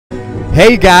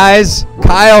Hey guys,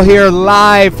 Kyle here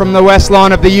live from the West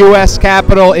Lawn of the U.S.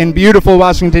 Capitol in beautiful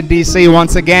Washington, D.C.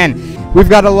 once again. We've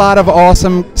got a lot of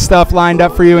awesome stuff lined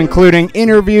up for you, including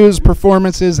interviews,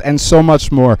 performances, and so much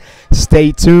more.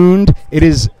 Stay tuned. It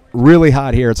is really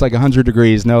hot here. It's like 100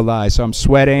 degrees, no lie. So I'm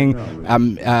sweating.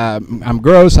 I'm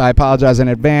gross. I apologize in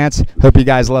advance. Hope you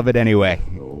guys love it anyway.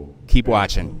 Keep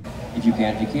watching. If you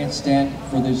can't stand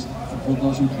for those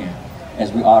who can,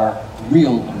 as we honor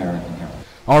real American heroes.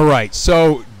 All right,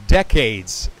 so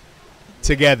decades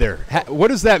together. What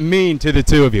does that mean to the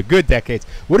two of you? Good decades.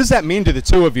 What does that mean to the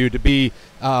two of you to be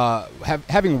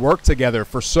having worked together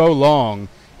for so long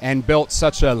and built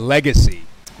such a legacy?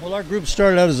 Well, our group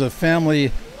started out as a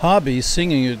family hobby,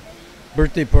 singing at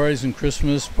birthday parties and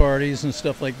Christmas parties and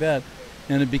stuff like that,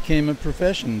 and it became a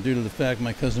profession due to the fact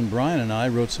my cousin Brian and I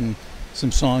wrote some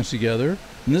songs together,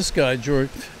 and this guy George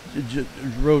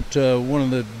wrote one of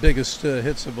the biggest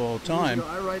hits of all time.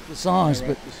 I write the songs,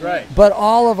 but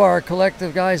all of our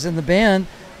collective guys in the band.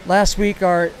 Last week,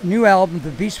 our new album, The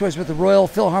Beach Boys with the Royal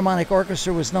Philharmonic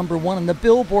Orchestra, was #1 in the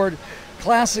Billboard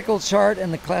Classical chart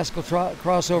and the Classical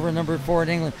crossover #4 in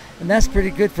England, and that's pretty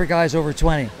good for guys over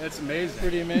 20. That's amazing.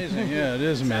 Pretty amazing. Yeah, it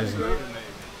is amazing.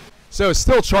 So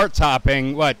still chart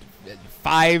topping, what,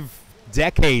 5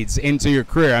 decades into your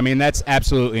career? I mean, that's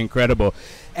absolutely incredible.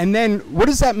 And then what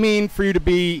does that mean for you to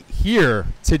be here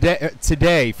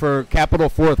today for Capitol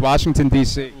 4th, Washington,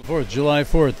 D.C.? July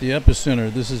 4th, the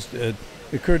epicenter. This is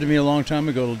occurred to me a long time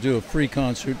ago to do a free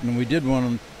concert, and we did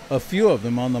a few of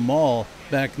them on the Mall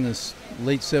back in the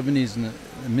late 70s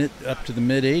and up to the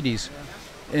mid 80s.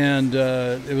 And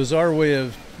it was our way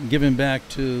of giving back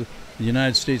to the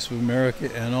United States of America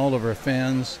and all of our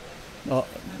fans all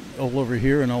over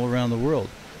here and all around the world.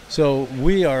 So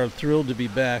we are thrilled to be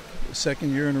back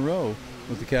second year in a row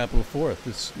with the Capitol 4th.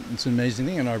 It's an amazing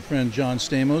thing, and our friend John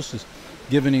Stamos is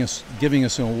giving us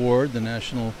an award, the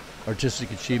National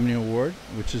Artistic Achievement Award,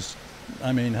 which is,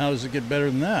 I mean, how does it get better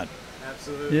than that?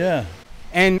 Absolutely. Yeah.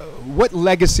 And what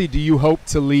legacy do you hope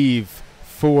to leave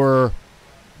for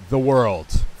the world,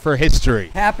 for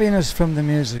history? Happiness from the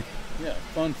music. Yeah,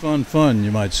 fun,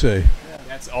 you might say. Yeah.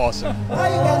 That's awesome. All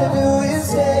you gotta do is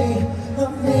stay a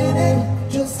minute,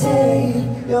 just take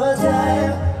your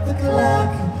time. The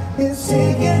clock is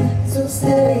ticking, so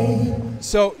stay.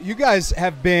 So you guys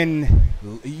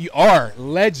you are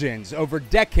legends over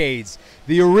decades.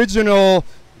 The original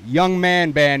young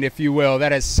man band, if you will,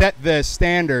 that has set the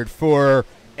standard for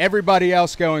everybody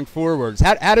else going forwards.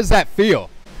 How does that feel?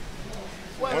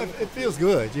 Well, it feels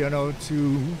good, you know,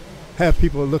 to have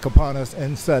people look upon us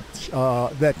in such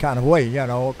that kind of way, you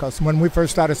know, because when we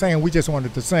first started singing, we just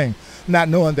wanted to sing, not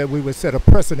knowing that we would set a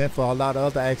precedent for a lot of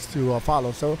other acts to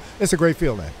follow. So it's a great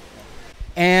feeling.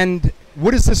 And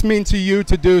what does this mean to you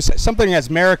to do something as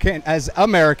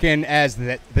American as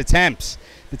the Temps,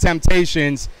 the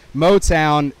Temptations,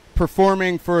 Motown,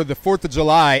 performing for the 4th of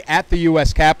July at the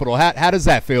U.S. Capitol? How does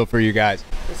that feel for you guys?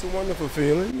 It's a wonderful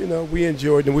feeling. You know, we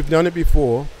enjoyed it, and we've done it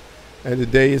before. And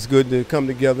today it's good to come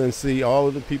together and see all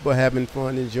of the people having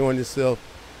fun, enjoying themselves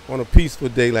on a peaceful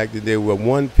day like today. We're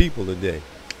one people today.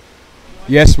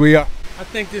 Yes, we are. I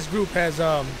think this group has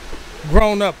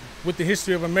grown up with the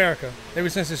history of America ever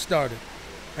since it started.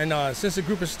 And since the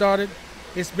group has started,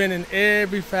 it's been in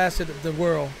every facet of the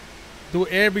world, through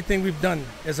everything we've done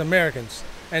as Americans.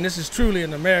 And this is truly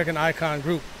an American icon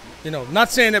group. You know, not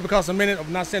saying that because of a minute, or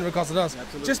not saying it because of us,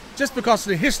 just because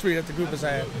of the history that the group has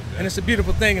had. And it's a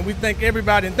beautiful thing, and we thank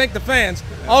everybody and thank the fans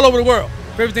all over the world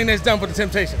for everything that's done for the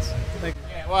Temptations. Thank you.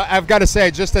 Yeah, well, I've got to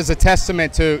say, just as a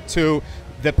testament to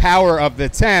the power of the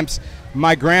Temps,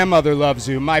 my grandmother loves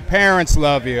you, my parents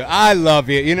love you, I love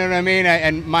you, you know what I mean?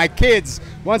 And my kids,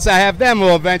 once I have them,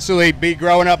 will eventually be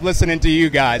growing up listening to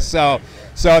you guys. So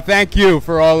thank you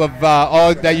for all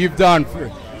that you've done.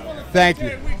 Thank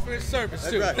you. For his service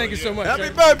too. Right. Thank you so much. Happy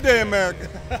birthday, America.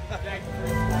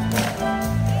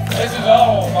 This is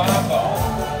all my fault.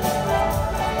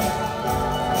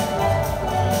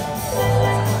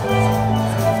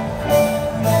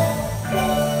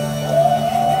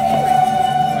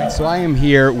 So I am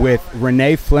here with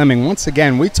Renee Fleming. Once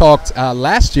again, we talked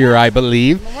last year, I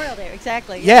believe. Memorial Day,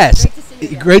 exactly. Yes. Great to see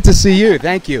you. Great to see you.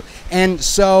 Thank you. And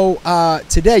so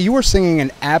today you were singing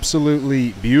an absolutely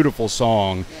beautiful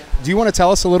song. Yeah. Do you want to tell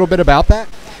us a little bit about that?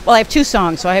 Well, I have 2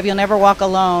 songs. So I have You'll Never Walk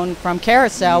Alone from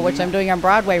Carousel, which I'm doing on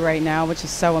Broadway right now, which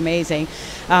is so amazing.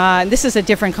 This is a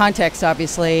different context,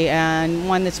 obviously, and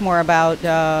one that's more about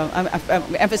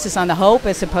emphasis on the hope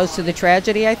as opposed to the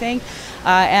tragedy, I think.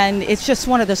 And it's just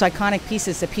one of those iconic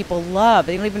pieces that people love.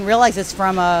 They don't even realize it's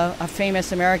from a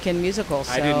famous American musical.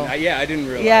 So. I didn't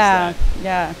realize that.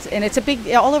 Yeah, and it's a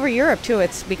big, all over Europe, too.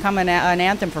 It's become an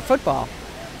anthem for football,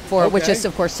 which is,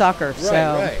 of course, soccer.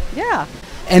 Right. Yeah.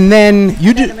 And then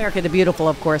you do America the Beautiful,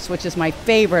 of course, which is my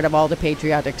favorite of all the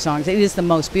patriotic songs. It is the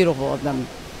most beautiful of them.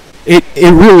 It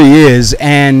really is,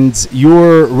 and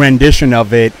your rendition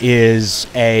of it is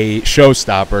a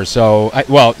showstopper. So,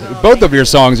 both of your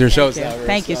songs are showstoppers.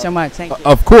 Thank you so much. Thank you.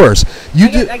 Of course,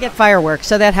 I get fireworks,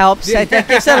 so that helps. That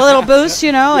gives it a little boost,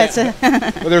 you know. It's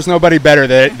well, there's nobody better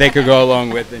that they could go along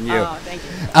with than you. Oh, thank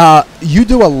you. You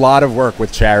do a lot of work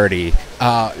with charity,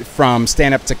 from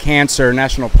Stand Up to Cancer,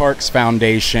 National Parks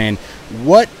Foundation.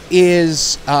 What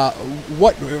is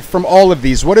from all of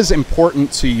these? What is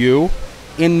important to you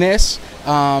in this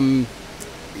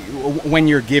when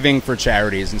you're giving for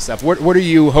charities and stuff? What are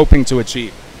you hoping to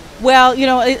achieve? Well, you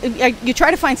know, you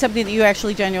try to find something that you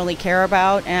actually genuinely care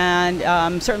about,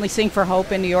 and certainly Sing for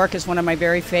Hope in New York is one of my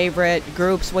very favorite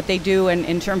groups. What they do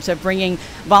in terms of bringing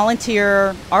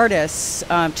volunteer artists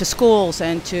to schools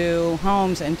and to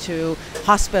homes and to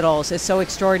hospitals is so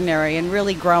extraordinary and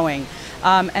really growing.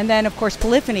 And then, of course,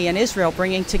 Polyphony in Israel,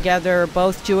 bringing together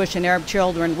both Jewish and Arab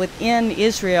children within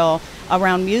Israel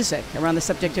around music, around the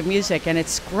subject of music, and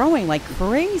it's growing like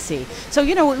crazy. So,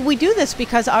 you know, we do this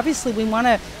because obviously we want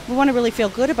to really feel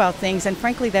good about things, and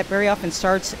frankly, that very often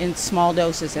starts in small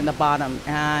doses in the bottom,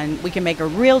 and we can make a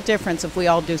real difference if we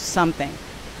all do something.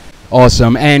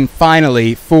 Awesome. And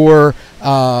finally, for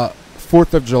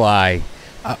 4th of July,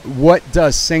 what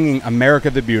does singing America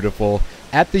the Beautiful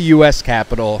at the U.S.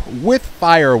 Capitol with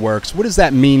fireworks, what does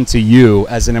that mean to you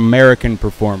as an American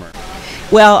performer?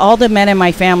 Well, all the men in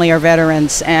my family are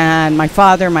veterans, and my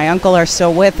father, my uncle are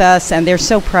still with us, and they're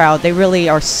so proud. They really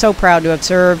are so proud to have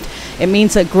served. It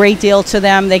means a great deal to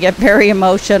them. They get very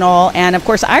emotional, and of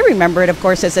course, I remember it, of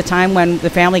course, as a time when the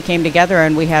family came together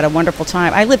and we had a wonderful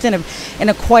time. I lived in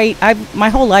a quite, my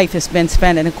whole life has been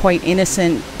spent in a quite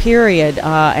innocent period,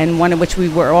 and one in which we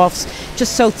were all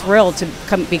just so thrilled to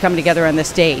be coming together on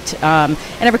this date. And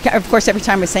of course, every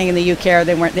time we sang in the UK,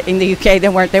 they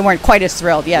weren't quite as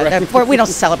thrilled. Yeah, right. We don't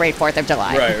celebrate 4th of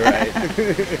July.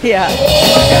 Right. Yeah.